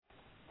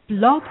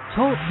Blog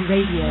Talk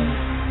Radio.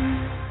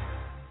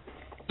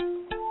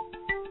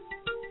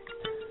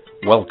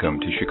 Welcome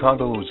to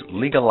Chicago's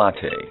Legal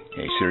Latte,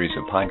 a series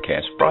of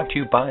podcasts brought to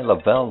you by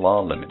Lavelle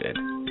Law Limited.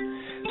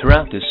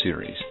 Throughout this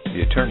series,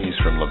 the attorneys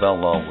from Lavelle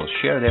Law will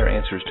share their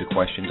answers to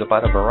questions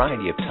about a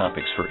variety of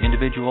topics for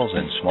individuals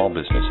and small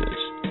businesses.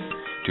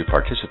 To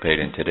participate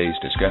in today's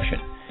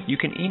discussion, you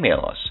can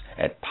email us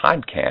at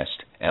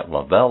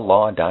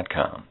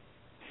podcast@lavellelaw.com.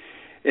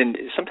 And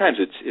sometimes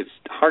it's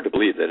hard to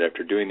believe that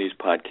after doing these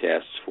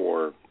podcasts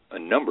for a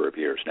number of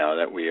years now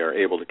that we are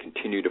able to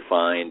continue to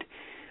find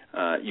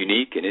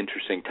unique and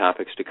interesting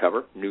topics to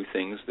cover, new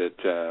things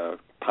that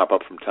pop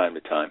up from time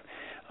to time.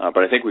 But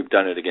I think we've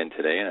done it again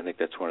today, and I think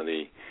that's one of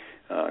the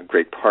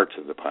great parts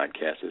of the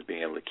podcast is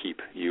being able to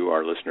keep you,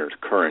 our listeners,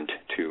 current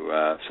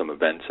to some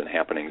events and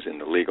happenings in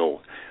the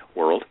legal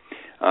world.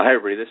 Hi,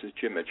 everybody. This is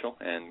Jim Mitchell,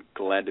 and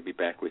glad to be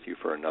back with you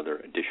for another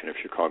edition of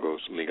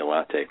Chicago's Legal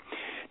Latte.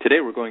 Today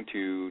we're going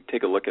to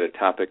take a look at a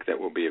topic that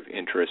will be of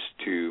interest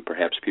to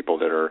perhaps people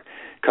that are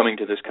coming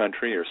to this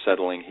country or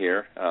settling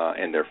here,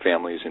 and their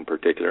families in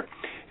particular,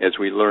 as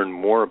we learn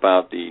more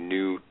about the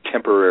new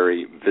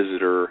temporary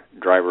visitor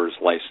driver's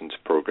license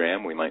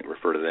program. We might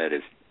refer to that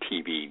as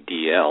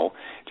TVDL,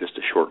 just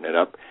to shorten it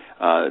up.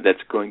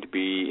 That's going to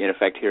be in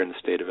effect here in the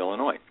state of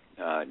Illinois.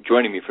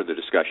 Joining me for the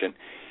discussion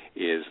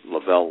is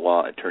Lavelle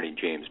Law attorney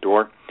James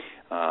Dorr.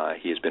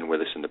 He has been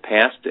with us in the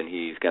past, and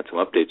he's got some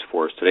updates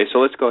for us today. So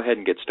let's go ahead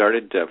and get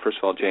started. First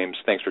of all,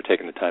 James, thanks for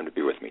taking the time to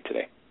be with me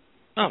today.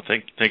 Oh,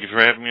 thank you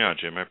for having me on,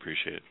 Jim. I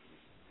appreciate it.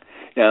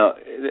 Now,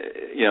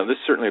 this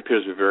certainly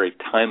appears to be a very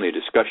timely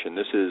discussion.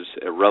 This is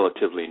a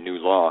relatively new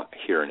law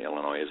here in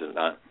Illinois, is it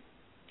not?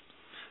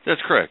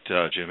 That's correct,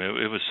 Jim.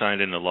 It was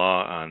signed into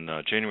law on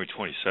January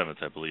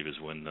 27th, I believe,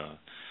 is when the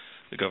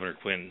Governor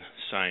Quinn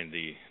signed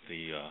the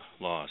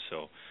law.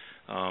 So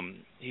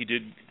he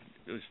did,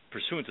 it was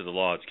pursuant to the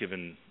law, it's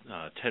given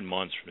 10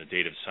 months from the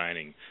date of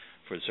signing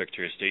for the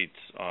Secretary of State's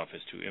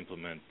office to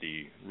implement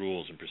the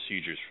rules and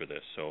procedures for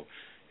this. So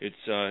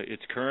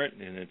it's current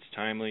and it's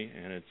timely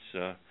and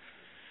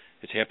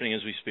it's happening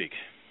as we speak.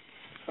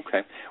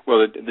 Okay.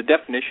 Well, the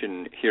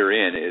definition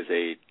herein is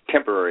a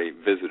temporary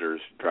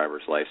visitor's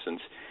driver's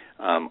license.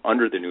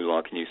 Under the new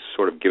law, can you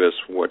sort of give us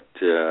what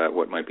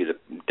might be the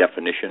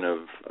definition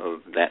of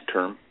that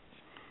term?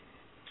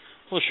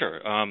 Well, sure.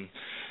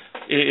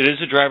 It is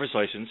a driver's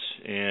license,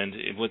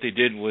 and what they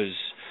did was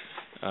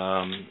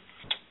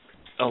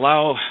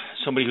allow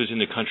somebody who's in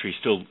the country,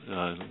 still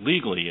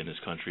legally in this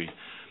country,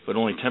 but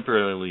only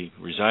temporarily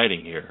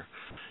residing here,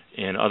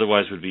 and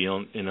otherwise would be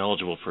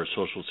ineligible for a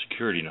Social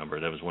Security number.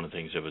 That was one of the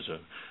things that was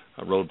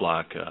a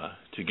roadblock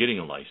to getting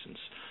a license.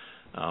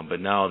 But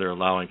now they're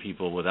allowing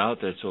people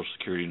without that Social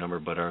Security number,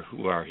 but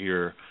who are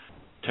here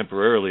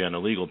temporarily on a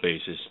legal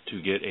basis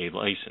to get a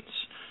license.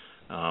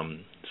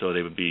 So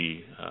they would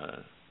be,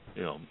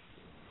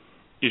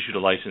 issued a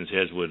license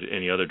as would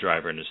any other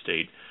driver in the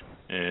state.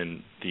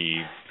 And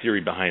the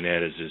theory behind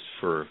that is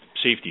for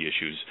safety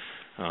issues.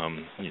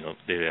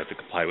 They have to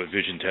comply with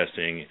vision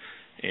testing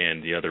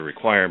and the other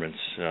requirements,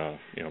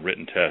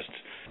 written test,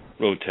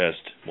 road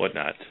test,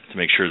 whatnot, to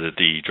make sure that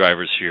the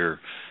drivers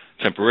here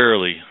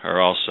temporarily are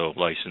also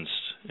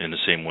licensed in the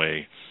same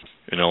way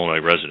an Illinois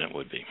resident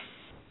would be.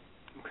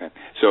 Okay.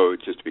 So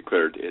just to be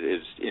clear, it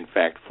is in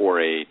fact for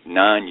a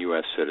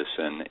non-U.S.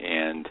 citizen,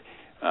 and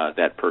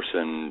that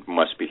person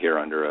must be here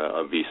under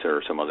a visa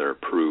or some other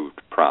approved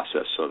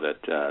process so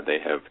that they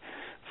have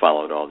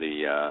followed all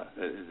the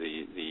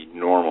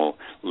normal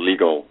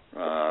legal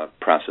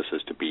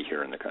processes to be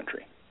here in the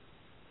country.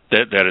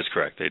 That is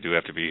correct. They do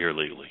have to be here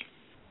legally.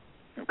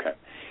 Okay.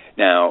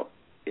 Now,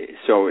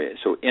 so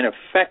in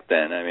effect,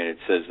 then, I mean, it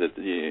says that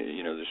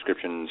the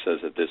description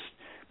says that this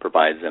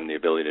provides them the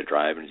ability to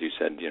drive, and as you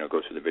said,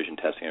 go through the vision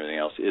testing and everything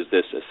else. Is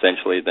this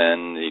essentially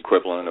then the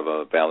equivalent of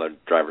a valid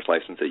driver's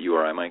license that you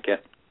or I might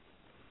get?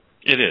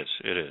 It is.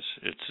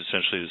 It's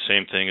essentially the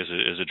same thing as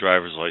a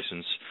driver's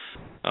license,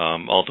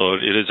 although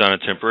it is on a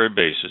temporary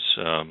basis,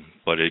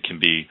 but it can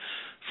be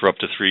for up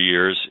to 3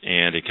 years,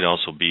 and it can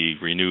also be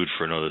renewed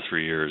for another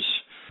 3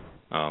 years.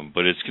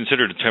 But it's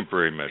considered a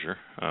temporary measure,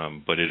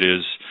 but it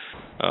is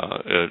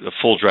a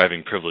full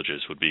driving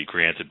privileges would be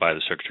granted by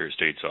the Secretary of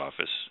State's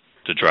office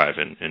to drive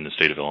in the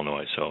state of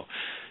Illinois. So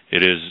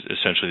it is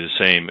essentially the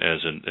same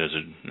as a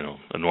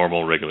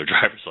normal regular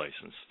driver's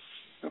license.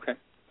 Okay.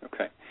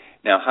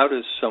 Now, how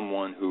does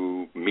someone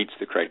who meets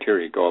the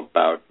criteria go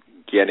about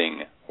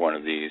getting one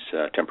of these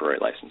temporary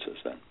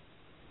licenses then?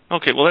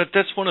 Okay, well,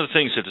 that's one of the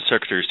things that the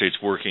Secretary of State's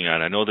working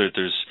on. I know that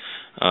there's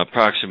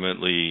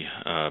approximately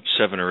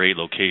 7 or 8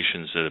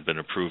 locations that have been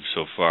approved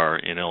so far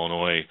in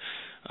Illinois,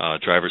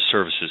 driver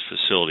services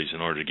facilities,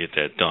 in order to get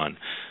that done.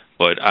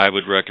 But I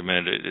would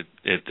recommend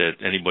that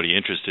anybody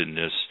interested in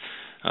this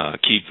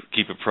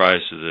keep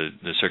apprised of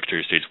the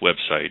Secretary of State's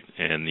website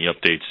and the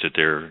updates that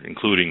they're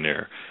including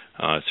there.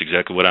 It's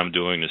exactly what I'm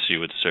doing to see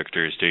with the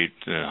Secretary of State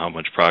how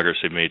much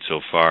progress they've made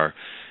so far,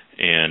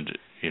 and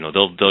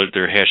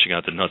they're hashing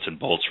out the nuts and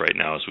bolts right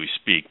now as we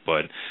speak.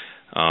 But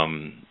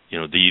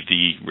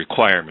the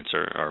requirements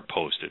are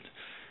posted.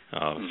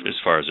 as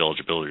far as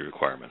eligibility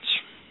requirements.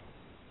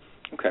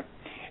 Okay.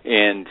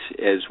 And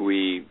as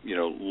we,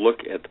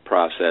 look at the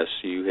process,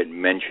 you had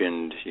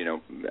mentioned,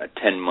 a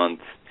 10-month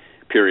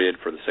period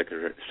for the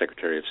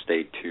Secretary of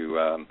State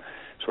to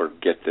sort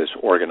of get this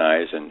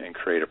organized and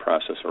create a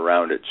process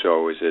around it.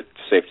 So is it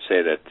safe to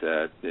say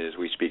that as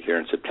we speak here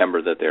in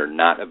September that they're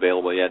not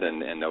available yet,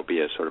 and there'll be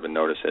a sort of a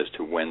notice as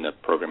to when the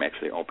program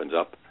actually opens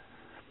up?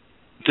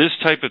 This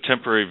type of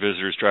temporary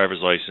visitor's driver's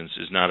license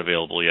is not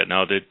available yet.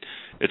 Now, that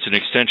it's an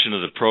extension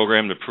of the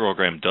program. The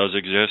program does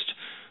exist,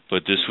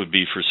 but this would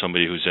be for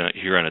somebody who's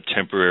here on a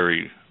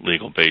temporary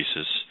legal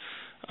basis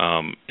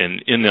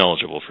and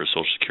ineligible for a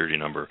Social Security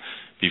number.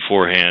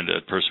 Beforehand,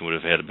 a person would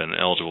have had been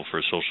eligible for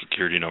a Social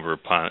Security number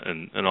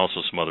and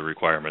also some other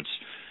requirements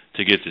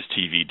to get this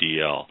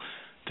TVDL.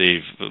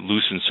 They've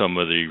loosened some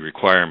of the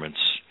requirements,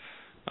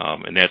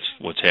 and that's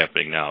what's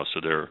happening now.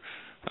 So they're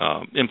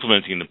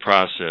implementing the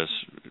process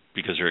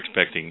because they're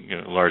expecting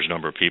a large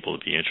number of people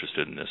to be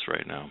interested in this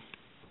right now.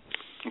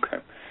 Okay.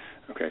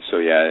 So,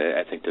 yeah,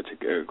 I think that's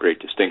a great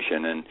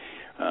distinction. And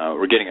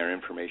we're getting our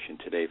information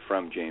today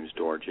from James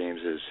Dorr.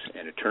 James is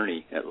an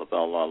attorney at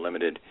Lavelle Law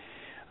Limited,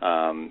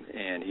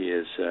 and he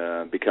is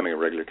becoming a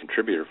regular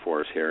contributor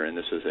for us here. And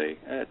this is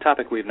a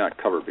topic we've not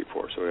covered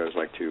before, so we always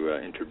like to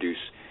introduce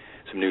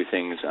some new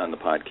things on the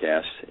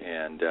podcast.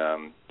 And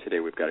today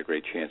we've got a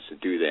great chance to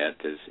do that.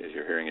 As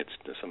you're hearing,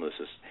 some of this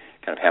is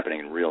kind of happening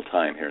in real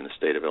time here in the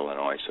state of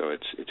Illinois, so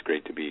it's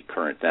great to be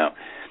current now.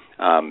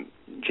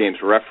 James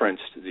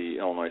referenced the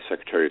Illinois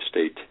Secretary of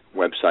State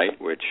website,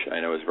 which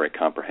I know is a very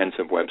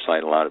comprehensive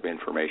website, a lot of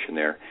information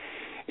there.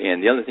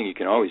 And the other thing you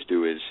can always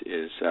do is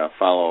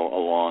follow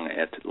along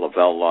at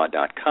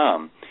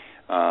lavellelaw.com.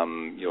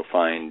 You'll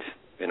find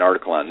an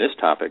article on this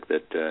topic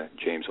that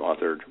James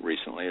authored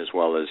recently, as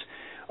well as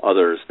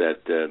others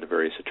that the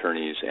various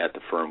attorneys at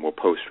the firm will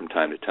post from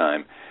time to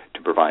time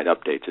to provide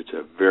updates. It's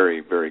a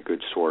very, very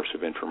good source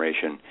of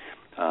information.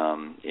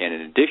 And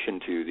in addition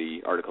to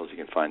the articles you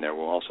can find there,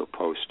 we'll also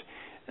post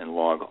and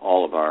log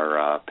all of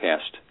our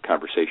past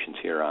conversations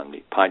here on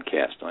the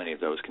podcast. Any of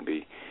those can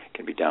be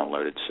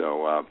downloaded.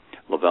 So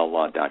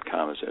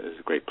lavellelaw.com is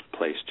a great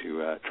place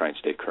to try and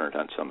stay current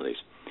on some of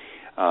these.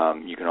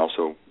 You can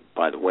also,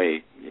 by the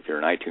way, if you're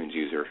an iTunes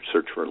user,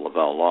 search for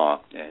Lavelle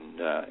Law,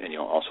 and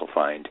you'll also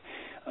find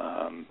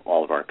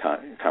all of our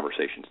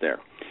conversations there.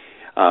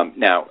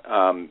 Now,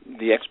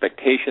 the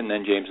expectation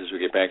then, James, as we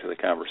get back to the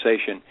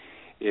conversation,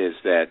 is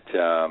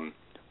that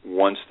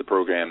once the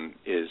program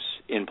is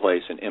in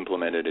place and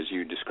implemented, as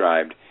you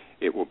described,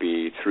 it will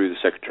be through the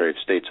Secretary of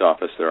State's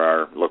office. There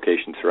are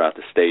locations throughout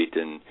the state,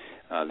 and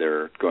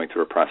they're going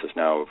through a process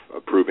now of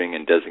approving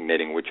and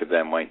designating which of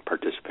them might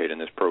participate in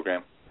this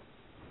program.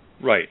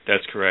 Right,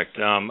 that's correct.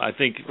 I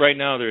think right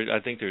now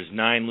there's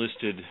 9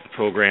 listed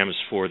programs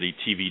for the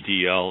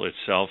TVDL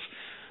itself,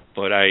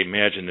 but I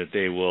imagine that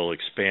they will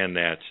expand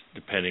that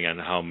depending on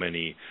how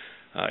many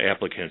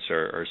applicants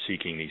are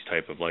seeking these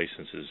type of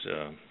licenses.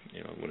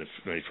 When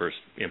they first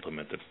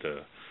implement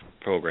the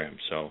program.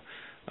 So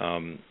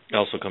it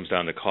also comes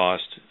down to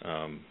cost,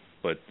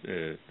 but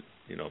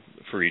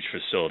for each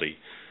facility.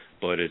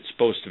 But it's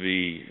supposed to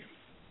be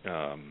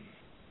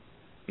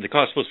the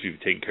cost is supposed to be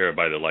taken care of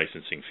by the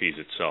licensing fees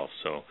itself.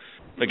 So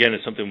again,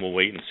 it's something we'll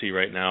wait and see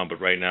right now. But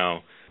right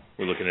now,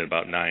 we're looking at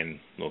about 9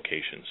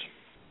 locations.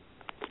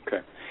 Okay.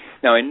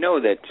 Now, I know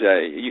that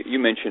you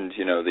mentioned,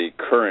 the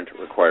current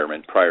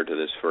requirement prior to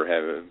this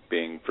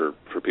being for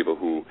people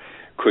who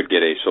could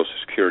get a Social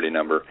Security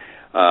number.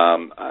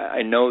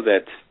 I know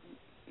that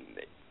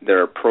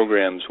there are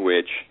programs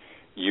which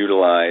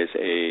utilize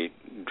a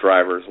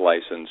driver's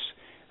license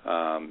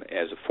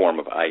as a form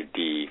of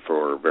ID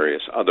for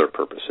various other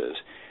purposes.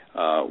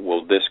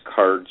 Will this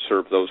card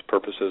serve those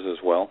purposes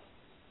as well?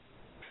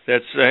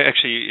 That's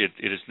actually,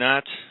 it is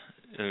not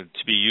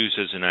to be used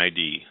as an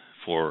ID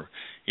for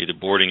either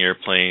boarding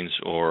airplanes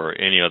or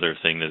any other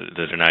thing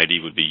that an ID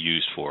would be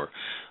used for.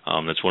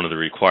 That's one of the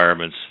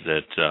requirements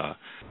that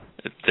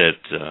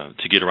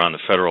to get around the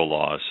federal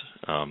laws,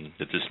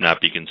 that this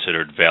not be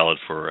considered valid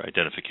for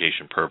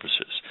identification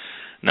purposes.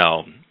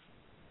 Now,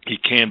 it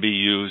can be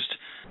used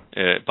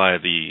by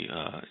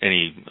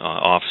any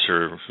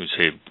officer who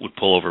would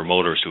pull over a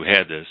motorist who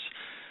had this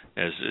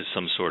as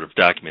some sort of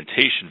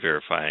documentation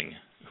verifying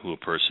who a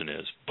person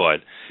is,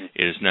 but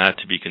it is not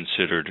to be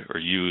considered or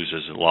used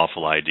as a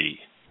lawful ID.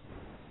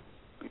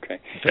 Okay.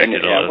 In fact,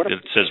 it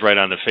says right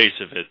on the face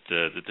of it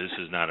that this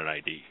is not an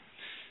ID.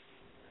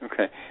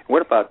 Okay.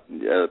 What about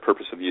the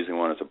purpose of using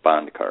one as a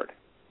bond card?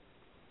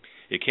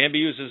 It can be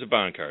used as a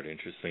bond card,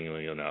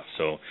 interestingly enough.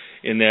 So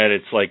in that,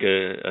 it's like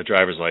a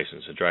driver's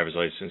license. A driver's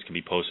license can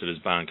be posted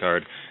as bond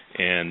card,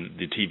 and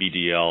the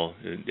TVDL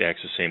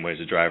acts the same way as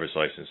a driver's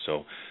license.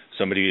 So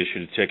somebody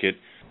issued a ticket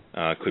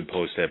could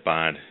post that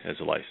bond as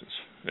a license.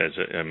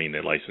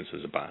 The license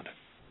as a bond.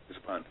 As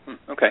a bond.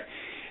 Okay.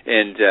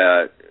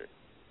 And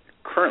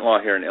current law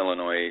here in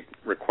Illinois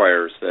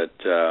requires that,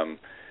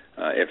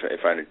 if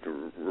I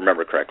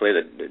remember correctly,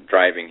 that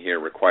driving here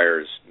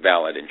requires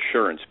valid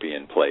insurance be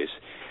in place.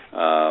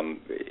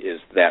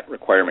 Is that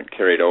requirement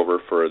carried over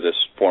for this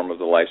form of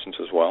the license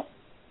as well?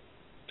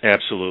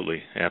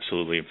 Absolutely.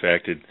 In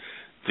fact,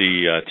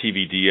 the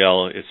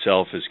TVDL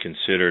itself is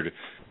considered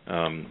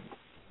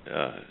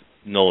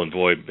null and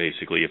void,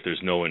 basically, if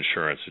there's no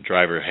insurance. The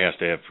driver has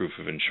to have proof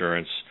of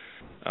insurance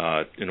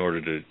in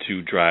order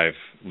to drive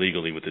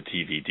legally with the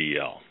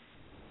TVDL.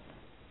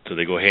 So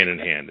they go hand in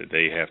hand.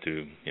 They have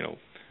to,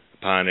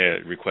 upon a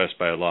request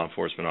by a law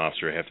enforcement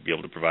officer, have to be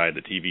able to provide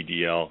the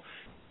TVDL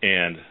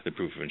and the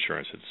proof of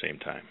insurance at the same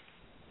time.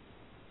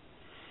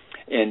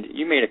 And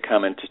you made a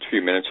comment just a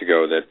few minutes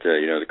ago that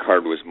the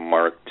card was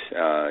marked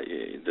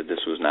that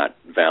this was not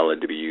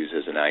valid to be used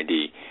as an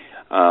ID.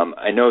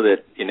 I know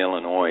that in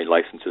Illinois,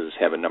 licenses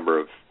have a number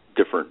of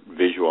different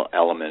visual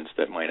elements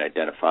that might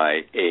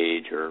identify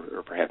age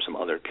or perhaps some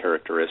other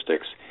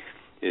characteristics.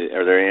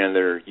 Are there any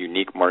other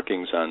unique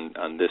markings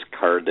on this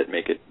card that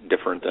make it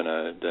different than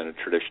a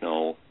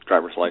traditional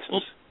driver's license?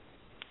 Well,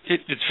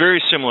 it's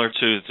very similar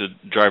to the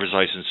driver's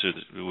license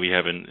that we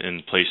have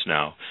in place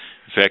now.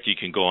 In fact, you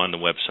can go on the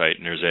website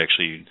and there's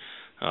actually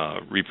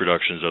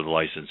reproductions of the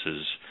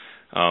licenses.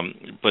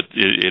 But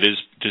it is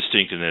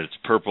distinct in that it's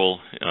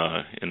purple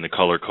in the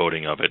color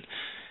coding of it.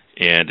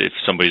 And if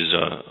somebody's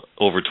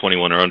over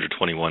 21 or under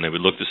 21, it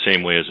would look the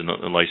same way as a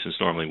license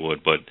normally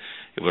would, but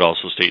it would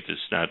also state that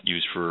it's not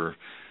used for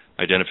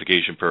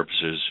identification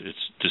purposes.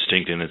 It's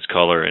distinct in its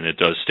color, and it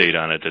does state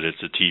on it that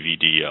it's a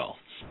TVDL.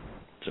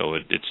 So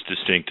it's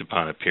distinct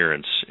upon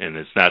appearance, and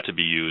it's not to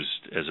be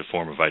used as a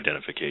form of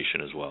identification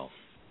as well.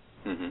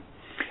 Mm-hmm.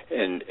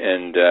 And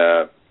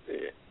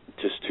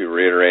just to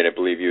reiterate, I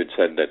believe you had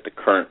said that the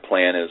current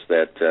plan is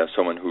that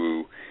someone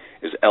who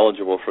is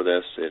eligible for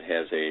this, it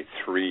has a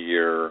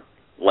 3-year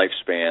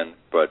lifespan,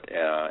 but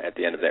at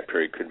the end of that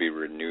period could be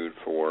renewed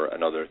for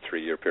another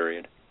 3-year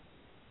period?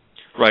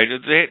 Right.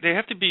 They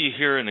have to be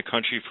here in the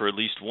country for at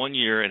least 1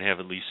 year and have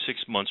at least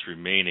 6 months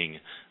remaining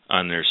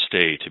on their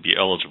stay to be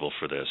eligible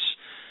for this.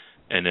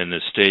 And then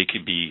the stay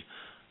could be,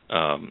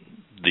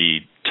 the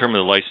term of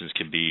the license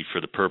can be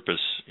for the purpose,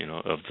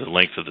 of the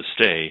length of the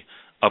stay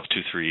up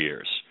to 3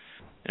 years.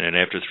 And then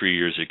after 3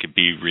 years, it could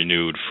be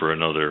renewed for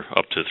another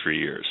up to 3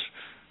 years,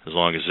 as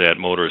long as that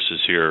motorist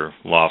is here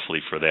lawfully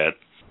for that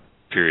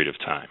period of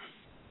time.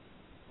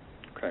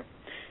 Okay.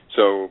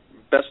 So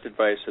best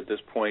advice at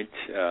this point,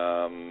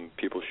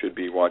 people should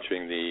be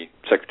watching the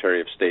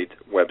Secretary of State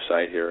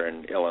website here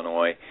in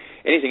Illinois.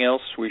 Anything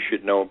else we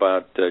should know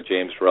about,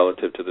 James,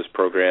 relative to this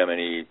program?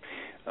 Any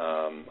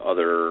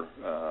other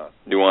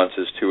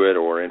nuances to it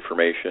or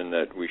information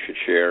that we should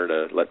share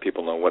to let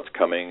people know what's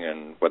coming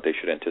and what they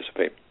should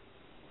anticipate?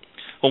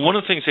 Well, one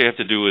of the things they have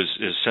to do is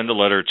send a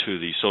letter to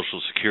the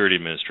Social Security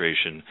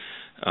Administration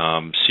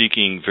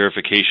seeking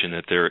verification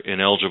that they're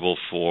ineligible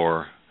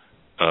for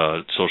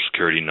a Social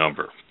Security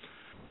number.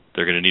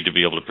 They're going to need to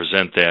be able to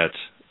present that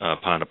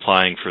upon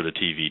applying for the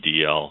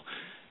TVDL,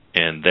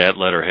 and that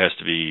letter has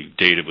to be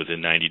dated within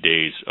 90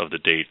 days of the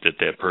date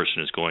that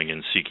person is going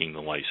in seeking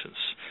the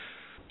license.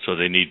 So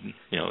they need,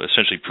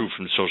 essentially proof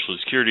from the Social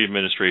Security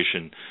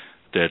Administration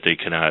that they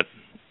cannot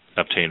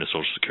obtain a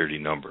Social Security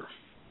number.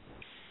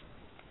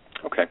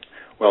 Okay.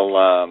 Well,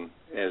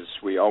 as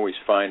we always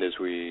find as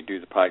we do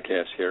the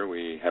podcast here,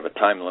 we have a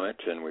time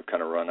limit, and we've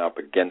kind of run up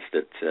against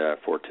it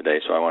for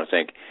today. So I want to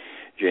thank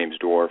James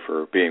Dorr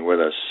for being with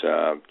us.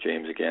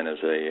 James, again,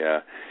 is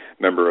a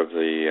member of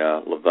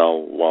the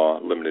Lavelle Law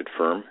Limited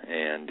firm,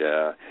 and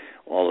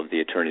all of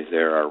the attorneys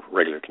there are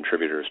regular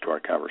contributors to our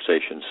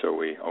conversation, so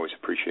we always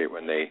appreciate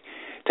when they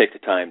take the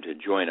time to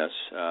join us.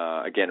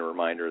 Again, a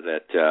reminder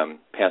that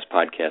past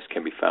podcasts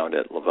can be found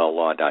at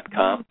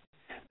lavellelaw.com.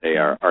 They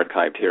are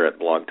archived here at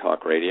Blog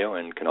Talk Radio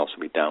and can also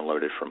be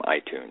downloaded from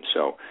iTunes.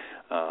 So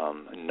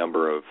a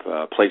number of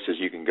places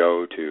you can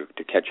go to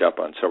catch up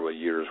on several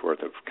years'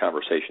 worth of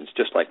conversations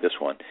just like this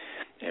one.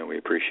 And we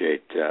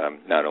appreciate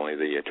not only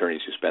the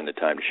attorneys who spend the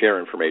time to share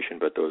information,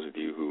 but those of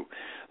you who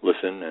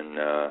listen and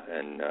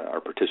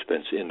are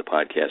participants in the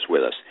podcast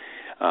with us.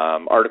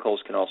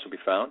 Articles can also be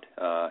found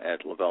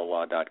at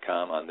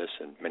lavellelaw.com on this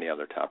and many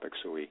other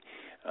topics, so we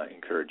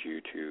encourage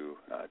you to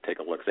take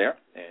a look there.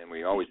 And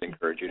we always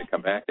encourage you to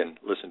come back and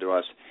listen to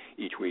us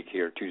each week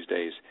here,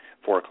 Tuesdays,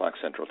 4 o'clock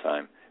Central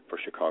Time, for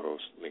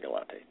Chicago's Legal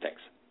Latte.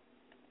 Thanks.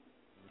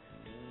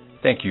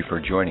 Thank you for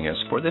joining us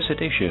for this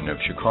edition of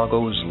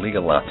Chicago's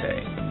Legal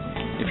Latte.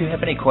 If you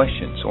have any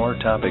questions or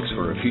topics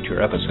for a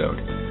future episode,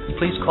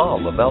 please call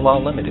Lavelle Law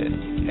Limited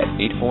at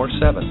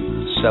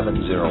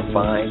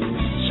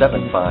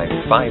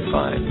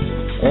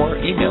 847-705-7555 or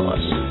email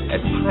us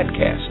at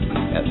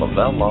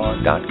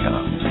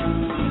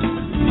podcast@lavellelaw.com.